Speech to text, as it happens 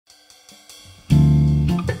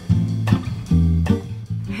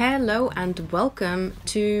Hello and welcome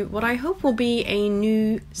to what I hope will be a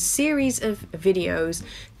new series of videos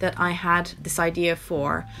that I had this idea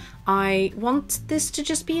for. I want this to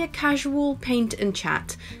just be a casual paint and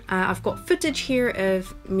chat. I've got footage here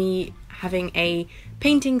of me having a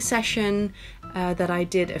painting session that I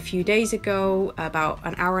did a few days ago, about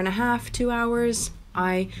an hour and a half, 2 hours.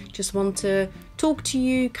 I just want to talk to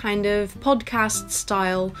you kind of podcast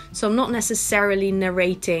style, so I'm not necessarily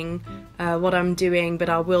narrating what I'm doing, but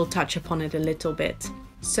I will touch upon it a little bit.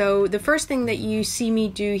 So the first thing that you see me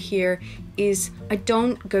do here is I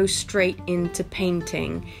don't go straight into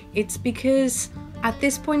painting. It's because at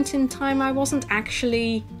this point in time I wasn't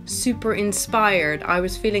actually super inspired. I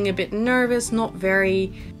was feeling a bit nervous,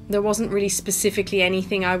 there wasn't really specifically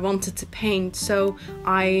anything I wanted to paint, so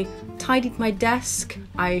I tidied my desk,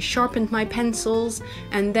 I sharpened my pencils,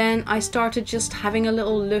 and then I started just having a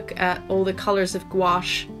little look at all the colours of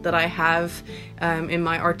gouache that I have in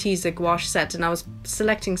my Arteza gouache set, and I was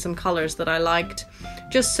selecting some colours that I liked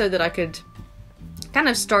just so that I could kind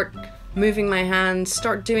of start moving my hands,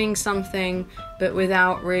 start doing something, but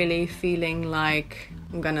without really feeling like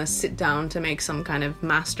I'm gonna sit down to make some kind of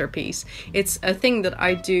masterpiece. It's a thing that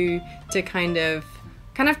I do to kind of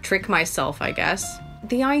trick myself, I guess.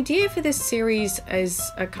 The idea for this series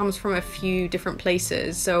comes from a few different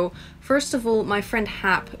places. So first of all, my friend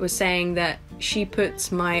Hap was saying that she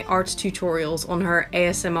puts my art tutorials on her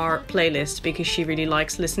ASMR playlist because she really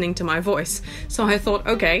likes listening to my voice. So I thought,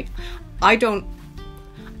 okay,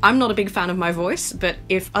 I'm not a big fan of my voice, but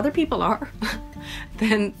if other people are,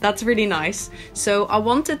 then that's really nice. So I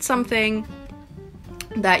wanted something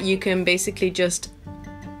that you can basically just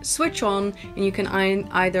switch on and you can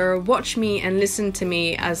either watch me and listen to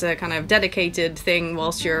me as a kind of dedicated thing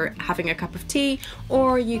whilst you're having a cup of tea,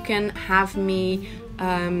 or you can have me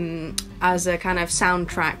as a kind of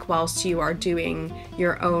soundtrack whilst you are doing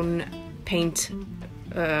your own painting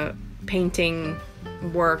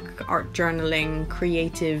work, art journaling,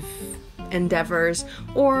 creative endeavors,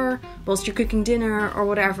 or whilst you're cooking dinner or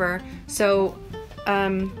whatever. So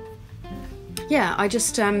yeah,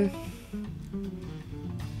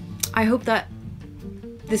 I hope that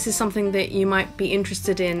this is something that you might be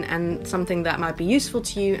interested in and something that might be useful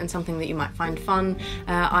to you and something that you might find fun.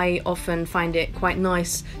 I often find it quite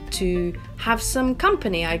nice to have some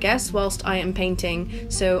company, I guess, whilst I am painting.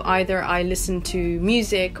 So either I listen to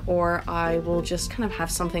music or I will just kind of have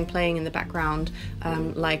something playing in the background,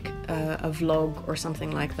 like a vlog or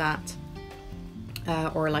something like that.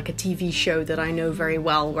 Or like a TV show that I know very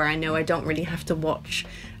well, where I know I don't really have to watch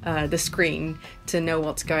the screen to know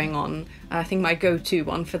what's going on. I think my go-to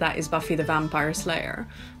one for that is Buffy the Vampire Slayer,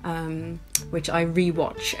 which I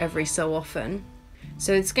rewatch every so often.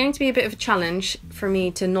 So it's going to be a bit of a challenge for me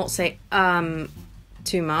to not say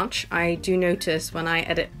too much. I do notice when I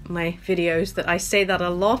edit my videos that I say that a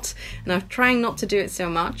lot, and I'm trying not to do it so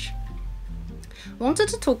much. I wanted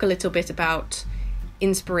to talk a little bit about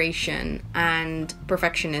inspiration and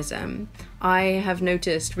perfectionism. I have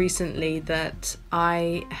noticed recently that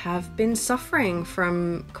I have been suffering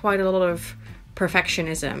from quite a lot of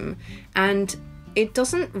perfectionism, and it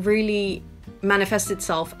doesn't really manifest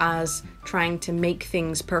itself as trying to make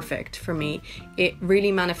things perfect for me. It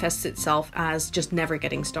really manifests itself as just never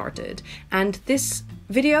getting started. And this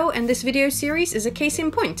video and this video series is a case in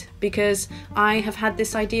point, because I have had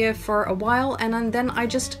this idea for a while and then I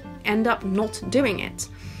just end up not doing it.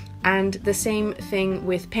 And the same thing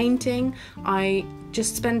with painting. I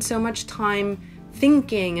just spend so much time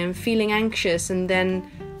thinking and feeling anxious, and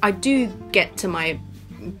then I do get to my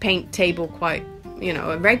paint table quite,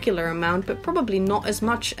 a regular amount, but probably not as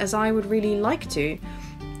much as I would really like to.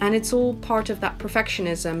 And it's all part of that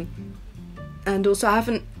perfectionism. And also I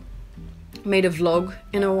haven't made a vlog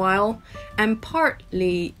in a while, and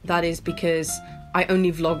partly that is because I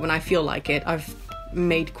only vlog when I feel like it. I've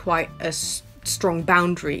made quite a strong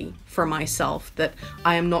boundary for myself that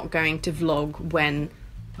I am not going to vlog when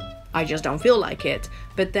I just don't feel like it.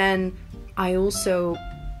 But then I also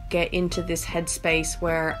get into this headspace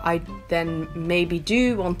where I then maybe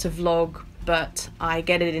do want to vlog, but I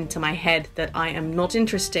get it into my head that I am not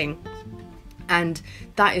interesting, and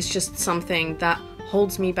that is just something that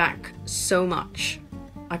holds me back so much.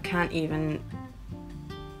 I can't even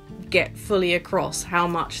get fully across how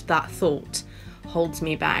much that thought holds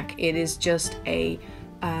me back. It is just a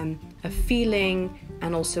feeling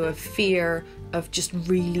and also a fear of just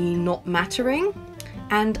really not mattering.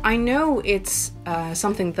 And I know it's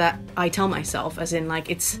something that I tell myself, as in, like,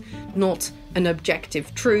 it's not an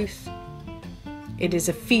objective truth. It is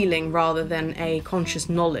a feeling rather than a conscious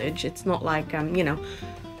knowledge. It's not like,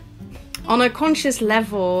 on a conscious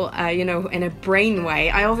level, you know, in a brain way,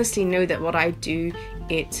 I obviously know that what I do,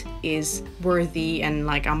 it is worthy, and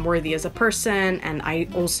like I'm worthy as a person, and I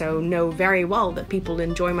also know very well that people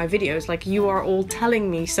enjoy my videos. Like, you are all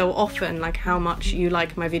telling me so often like how much you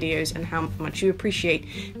like my videos and how much you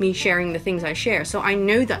appreciate me sharing the things I share. So I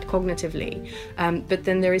know that cognitively, but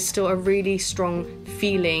then there is still a really strong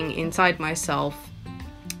feeling inside myself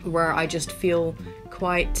where I just feel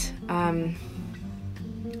quite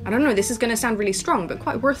I don't know, this is going to sound really strong, but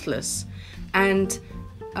quite worthless. And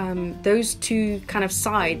those two kind of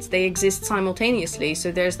sides, they exist simultaneously.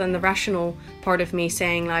 So there's then the rational part of me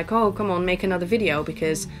saying like, oh, come on, make another video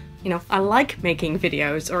because, you know, I like making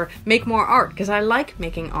videos, or make more art because I like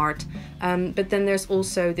making art. But then there's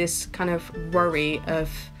also this kind of worry of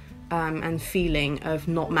and feeling of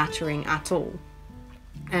not mattering at all.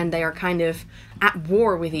 And they are kind of at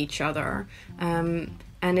war with each other.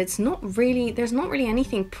 And it's not really, there's not really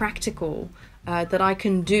anything practical that I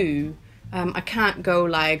can do. I can't go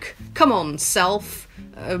like, come on, self,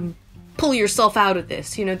 pull yourself out of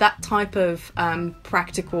this. You know, that type of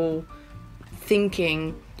practical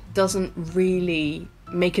thinking doesn't really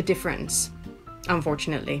make a difference,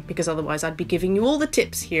 unfortunately, because otherwise I'd be giving you all the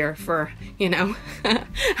tips here for, you know,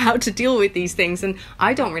 how to deal with these things. And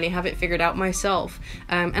I don't really have it figured out myself.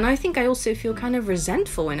 And I think I also feel kind of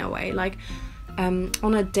resentful in a way, like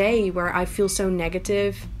on a day where I feel so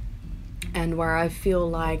negative and where I feel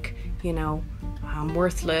like, you know, I'm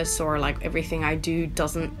worthless, or like everything I do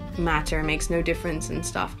doesn't matter, makes no difference and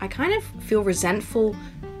stuff. I kind of feel resentful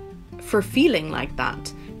for feeling like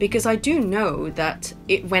that, because I do know that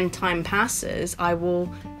when time passes, I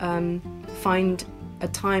will find a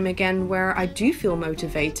time again where I do feel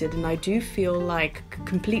motivated and I do feel like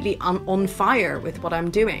completely on fire with what I'm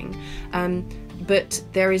doing. But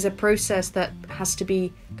there is a process that has to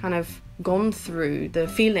be kind of gone through. The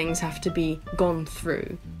feelings have to be gone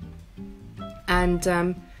through. And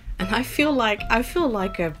I feel like a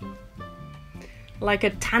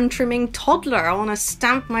tantruming toddler. I want to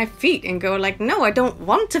stamp my feet and go like, no, I don't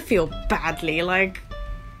want to feel badly. Like,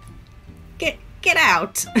 get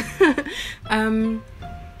out.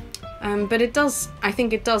 But it does, I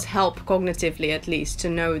think it does help cognitively, at least, to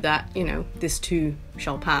know that, you know, this too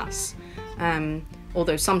shall pass.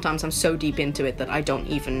 Although sometimes I'm so deep into it that I don't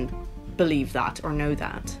even believe that or know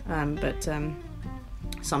that. But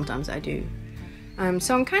sometimes I do.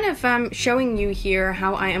 So I'm kind of showing you here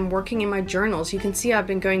how I am working in my journals. You can see I've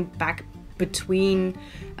been going back between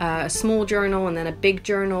a small journal and then a big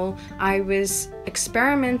journal. I was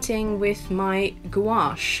experimenting with my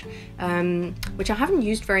gouache, which I haven't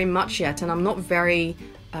used very much yet, and I'm not very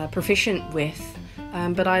proficient with.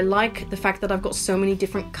 But I like the fact that I've got so many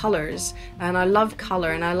different colors, and I love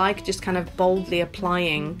color, and I like just kind of boldly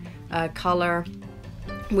applying color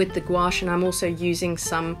with the gouache. And I'm also using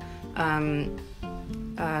some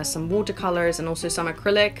watercolors and also some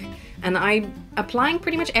acrylic, and I'm applying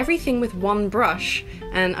pretty much everything with one brush.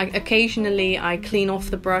 And occasionally I clean off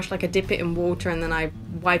the brush, like I dip it in water and then I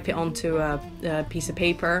wipe it onto a piece of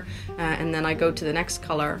paper, and then I go to the next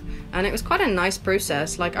color. And it was quite a nice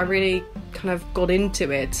process. Like, I really kind of got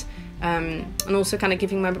into it, and also kind of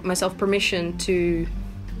giving myself permission to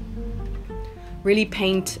really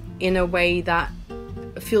paint in a way that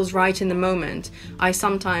feels right in the moment. I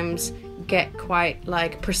sometimes get quite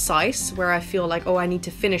like precise, where I feel like, oh, I need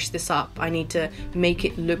to finish this up, I need to make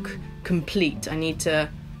it look complete, I need to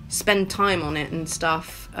spend time on it and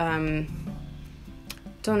stuff.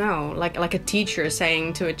 Don't know, like a teacher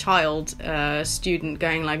saying to a child, student,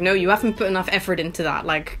 going like, no, you haven't put enough effort into that,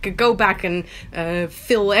 like go back and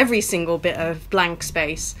fill every single bit of blank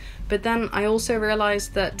space. But then I also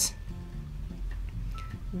realized that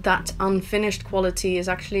unfinished quality is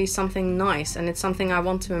actually something nice, and it's something I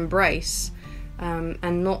want to embrace,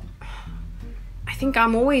 and not, I think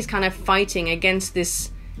I'm always kind of fighting against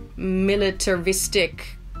this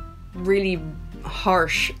militaristic, really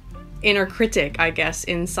harsh inner critic, I guess,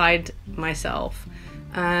 inside myself,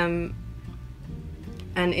 and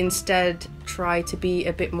instead try to be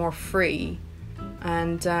a bit more free.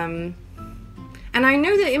 And I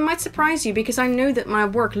know that it might surprise you, because I know that my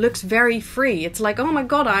work looks very free. It's like, oh my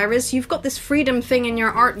god, Iris, you've got this freedom thing in your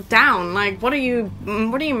art down. Like, what are you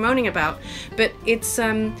moaning about? But it's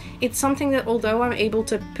something that, although I'm able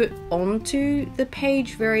to put onto the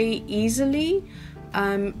page very easily,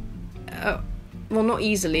 well, not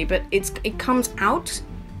easily, but it comes out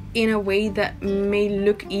in a way that may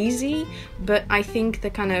look easy, but I think the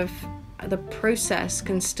process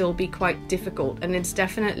can still be quite difficult, and it's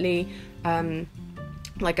definitely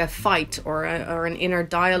like a fight or an inner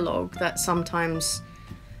dialogue that sometimes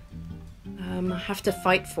I have to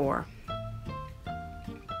fight for.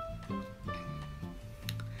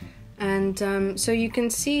 And so you can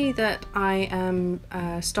see that I am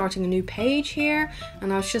starting a new page here,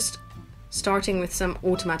 and I was just starting with some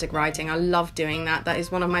automatic writing. I love doing that. That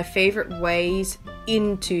is one of my favorite ways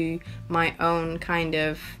into my own kind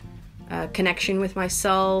of connection with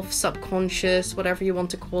myself, subconscious, whatever you want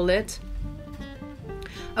to call it.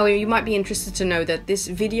 Oh, you might be interested to know that this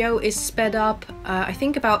video is sped up, I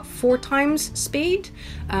think about 4 times speed.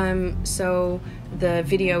 So the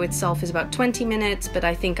video itself is about 20 minutes, but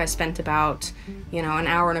I think I spent about, you know, an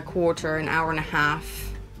hour and a quarter, an hour and a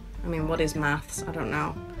half. I mean, what is maths? I don't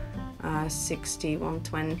know. 60,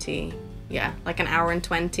 120. Yeah, like an hour and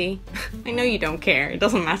 20. I know you don't care. It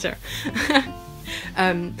doesn't matter.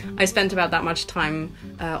 I spent about that much time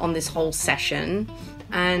on this whole session,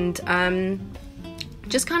 and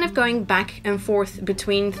just kind of going back and forth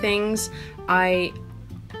between things.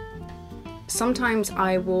 Sometimes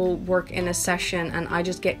I will work in a session and I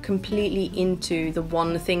just get completely into the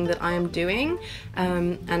one thing that I am doing,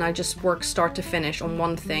 and I just work start to finish on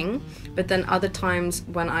one thing. But then other times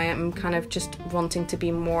when I am kind of just wanting to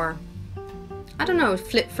be more, I don't know,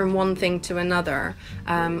 flip from one thing to another,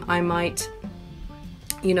 I might,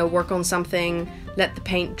 you know, work on something, let the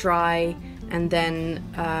paint dry, and then,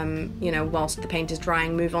 you know, whilst the paint is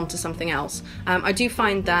drying, move on to something else. I do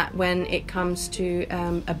find that when it comes to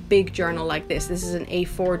a big journal like this is an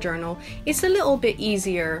A4 journal, it's a little bit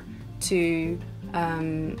easier to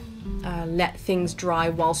let things dry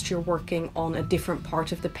whilst you're working on a different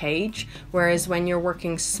part of the page. Whereas when you're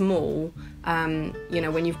working small, you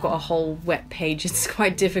know, when you've got a whole wet page, it's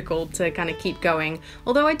quite difficult to kind of keep going.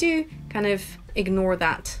 Although I do kind of ignore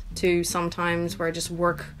that too sometimes, where I just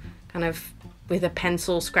work kind of with a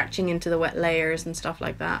pencil, scratching into the wet layers and stuff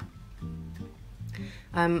like that.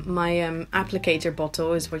 My applicator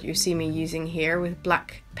bottle is what you see me using here, with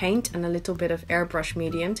black paint and a little bit of airbrush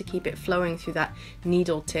medium to keep it flowing through that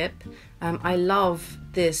needle tip. I love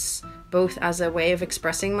this both as a way of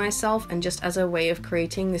expressing myself and just as a way of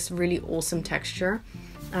creating this really awesome texture.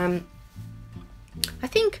 I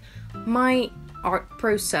think my art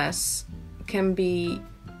process can be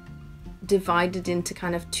divided into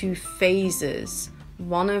kind of 2 phases.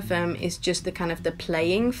 One of them is just the kind of the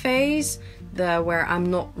playing phase, where I'm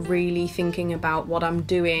not really thinking about what I'm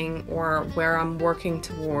doing or where I'm working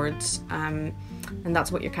towards, and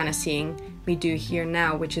that's what you're kind of seeing me do here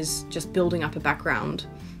now, which is just building up a background,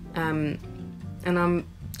 and I'm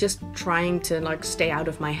just trying to like stay out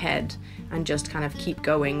of my head and just kind of keep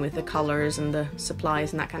going with the colors and the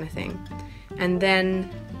supplies and that kind of thing. And then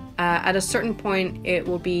at a certain point it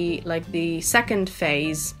will be like the second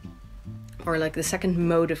phase, or like the second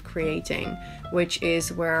mode of creating, which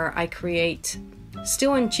is where I create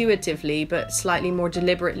still intuitively but slightly more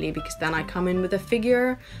deliberately, because then I come in with a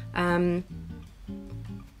figure, and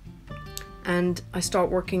I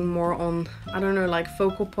start working more on, I don't know, like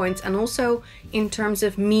focal points, and also in terms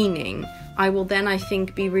of meaning. I will then, I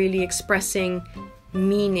think, be really expressing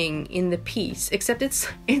meaning in the piece, except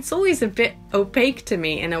it's always a bit opaque to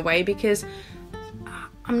me in a way, because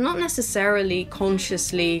I'm not necessarily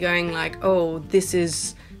consciously going like, oh, this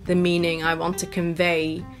is the meaning I want to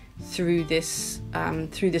convey through this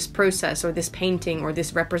process, or this painting, or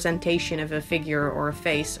this representation of a figure or a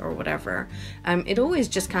face or whatever. It always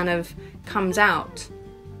just kind of comes out,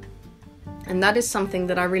 and that is something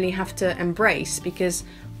that I really have to embrace, because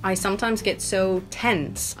I sometimes get so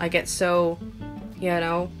tense, I get so, you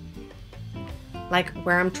know, like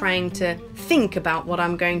where I'm trying to think about what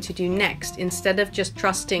I'm going to do next, instead of just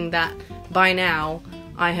trusting that by now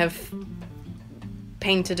I have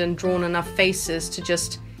painted and drawn enough faces to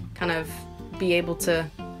just kind of be able to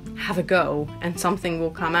have a go and something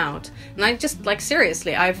will come out. And I just, like,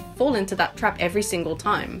 seriously, I fall into that trap every single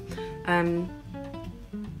time.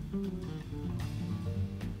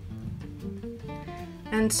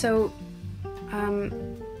 And so I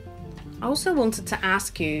also wanted to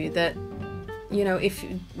ask you that, you know,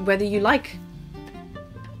 whether you like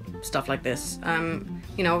stuff like this.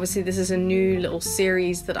 You know, obviously this is a new little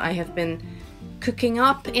series that I have been cooking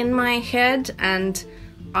up in my head, and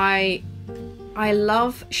I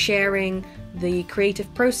love sharing the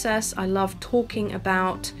creative process. I love talking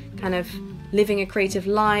about kind of living a creative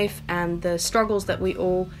life and the struggles that we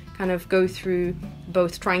all kind of go through,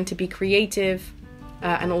 both trying to be creative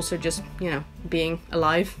and also just, you know, being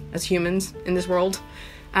alive as humans in this world.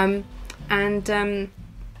 I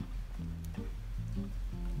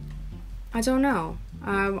don't know.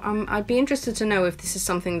 I'd be interested to know if this is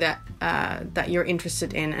something that you're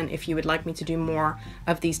interested in, and if you would like me to do more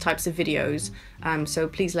of these types of videos. So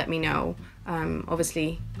please let me know.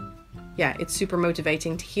 Obviously, yeah, it's super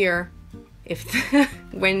motivating to hear if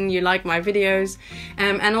when you like my videos,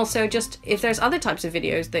 and also just if there's other types of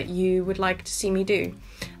videos that you would like to see me do.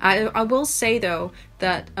 I will say though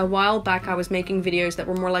that a while back I was making videos that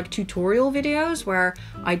were more like tutorial videos where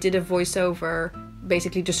I did a voiceover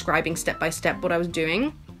basically describing step by step what I was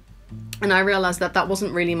doing, and I realized that that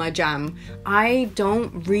wasn't really my jam. I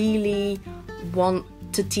don't really want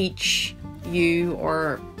to teach you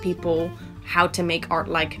or people how to make art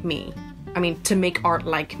like me. I mean, to make art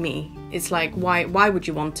like me. It's like, why would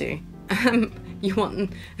you want to? You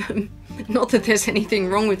want, not that there's anything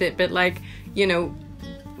wrong with it, but like, you know,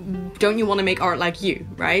 don't you want to make art like you,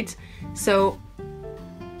 right? So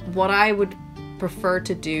what I would prefer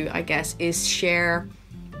to do, I guess, is share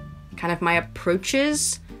kind of my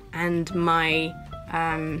approaches and my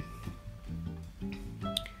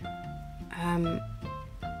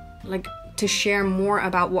like to share more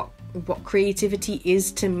about what creativity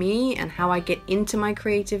is to me and how I get into my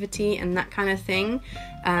creativity and that kind of thing,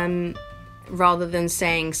 rather than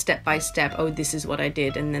saying step by step, oh, this is what I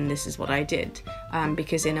did and then this is what I did,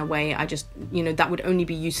 because in a way I just, you know, that would only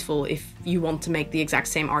be useful if you want to make the exact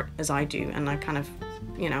same art as I do, and I kind of,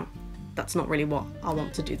 you know, that's not really what I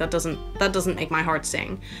want to do. That doesn't make my heart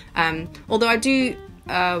sing. Although I do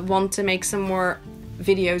want to make some more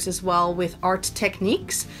videos as well with art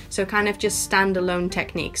techniques, so kind of just standalone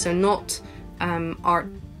techniques, so not art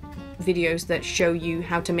videos that show you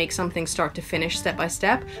how to make something start to finish step by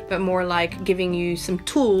step, but more like giving you some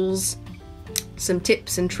tools, some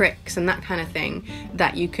tips and tricks and that kind of thing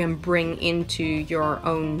that you can bring into your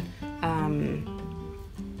own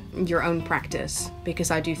practice, because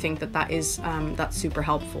I do think that that is that's super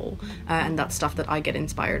helpful, and that's stuff that I get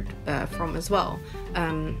inspired from as well.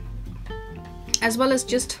 As well as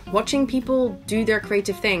just watching people do their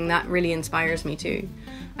creative thing, that really inspires me too.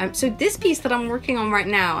 So this piece that I'm working on right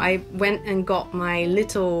now, I went and got my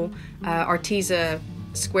little Arteza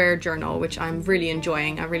square journal, which I'm really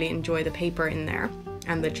enjoying. I really enjoy the paper in there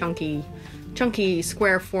and the chunky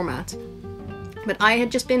square format. But I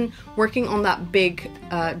had just been working on that big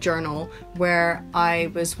journal where I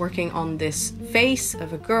was working on this face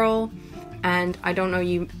of a girl, and I don't know,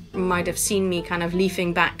 you might have seen me kind of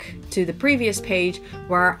leafing back to the previous page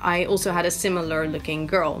where I also had a similar looking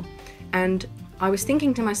girl, and I was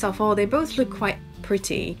thinking to myself, oh, they both look quite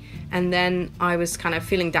pretty, and then I was kind of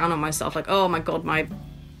feeling down on myself, like, oh my god, my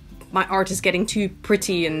art is getting too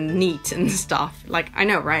pretty and neat and stuff. Like, I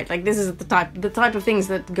know, right? Like, this is the type of things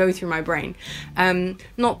that go through my brain.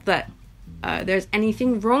 Not that there's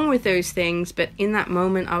anything wrong with those things, but in that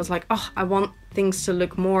moment I was like, oh, I want things to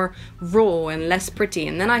look more raw and less pretty.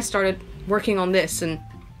 And then I started working on this and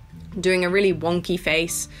doing a really wonky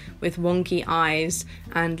face with wonky eyes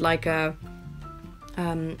and like a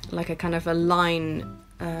kind of a line,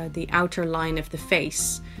 the outer line of the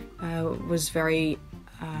face was very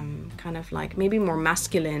kind of like maybe more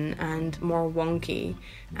masculine and more wonky,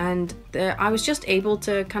 and I was just able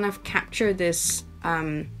to kind of capture this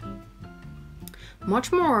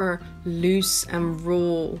much more loose and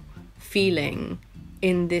raw feeling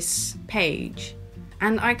in this page.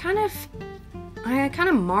 And I kind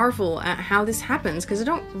of marvel at how this happens, because I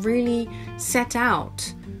don't really set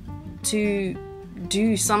out to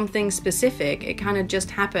do something specific. It kind of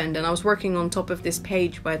just happened, and I was working on top of this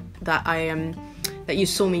page that you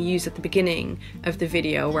saw me use at the beginning of the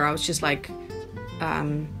video, where I was just like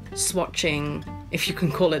swatching, if you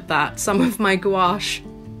can call it that, some of my gouache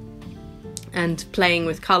and playing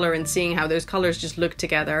with color and seeing how those colors just look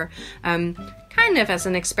together, kind of as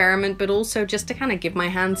an experiment, but also just to kind of give my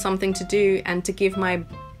hand something to do and to give my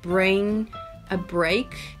brain a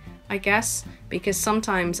break, I guess, because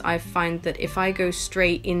sometimes I find that if I go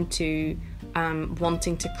straight into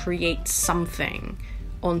wanting to create something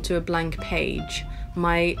onto a blank page,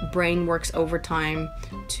 my brain works overtime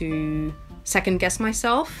to second guess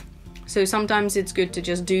myself. So sometimes it's good to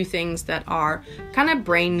just do things that are kind of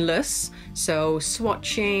brainless, so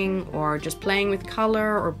swatching or just playing with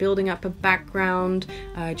color or building up a background,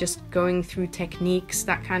 just going through techniques,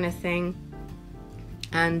 that kind of thing.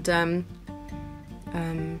 And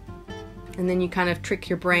then you kind of trick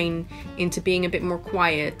your brain into being a bit more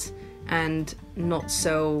quiet and not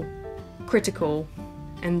so critical,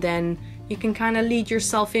 and then you can kind of lead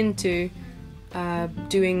yourself into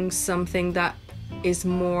doing something that is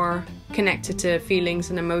more connected to feelings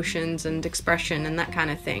and emotions and expression and that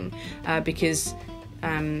kind of thing, because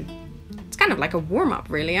it's kind of like a warm-up,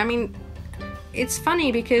 really. I mean, it's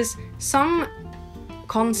funny because some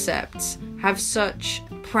concepts have such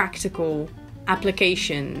practical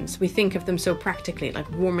applications. We think of them so practically, like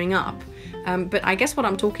warming up, but I guess what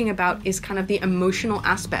I'm talking about is kind of the emotional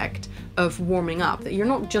aspect of warming up, that you're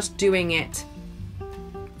not just doing it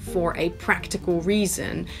for a practical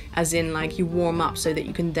reason, as in like you warm up so that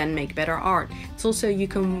you can then make better art. It's also you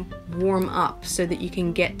can warm up so that you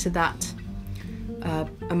can get to that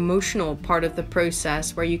emotional part of the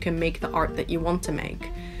process where you can make the art that you want to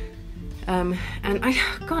make. And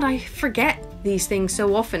I forget these things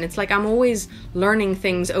so often. It's like I'm always learning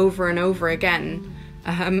things over and over again,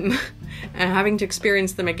 and having to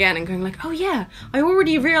experience them again and going like, oh yeah, I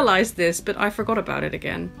already realized this, but I forgot about it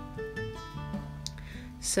again.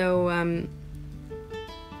 So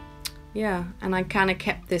yeah, and I kind of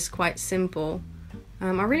kept this quite simple. I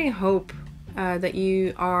really hope that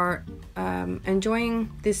you are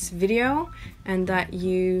enjoying this video, and that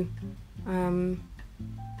you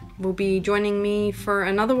will be joining me for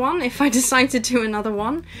another one if I decide to do another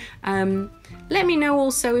one. Let me know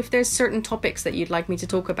also if there's certain topics that you'd like me to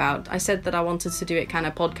talk about. I said that I wanted to do it kind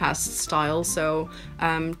of podcast style, so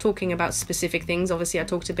talking about specific things. Obviously I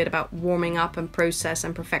talked a bit about warming up and process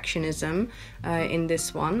and perfectionism in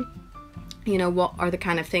this one. You know, what are the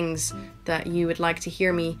kind of things that you would like to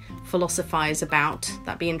hear me philosophize about?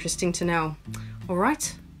 That'd be interesting to know.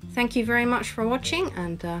 Alright, thank you very much for watching,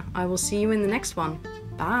 and I will see you in the next one.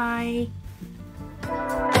 Bye!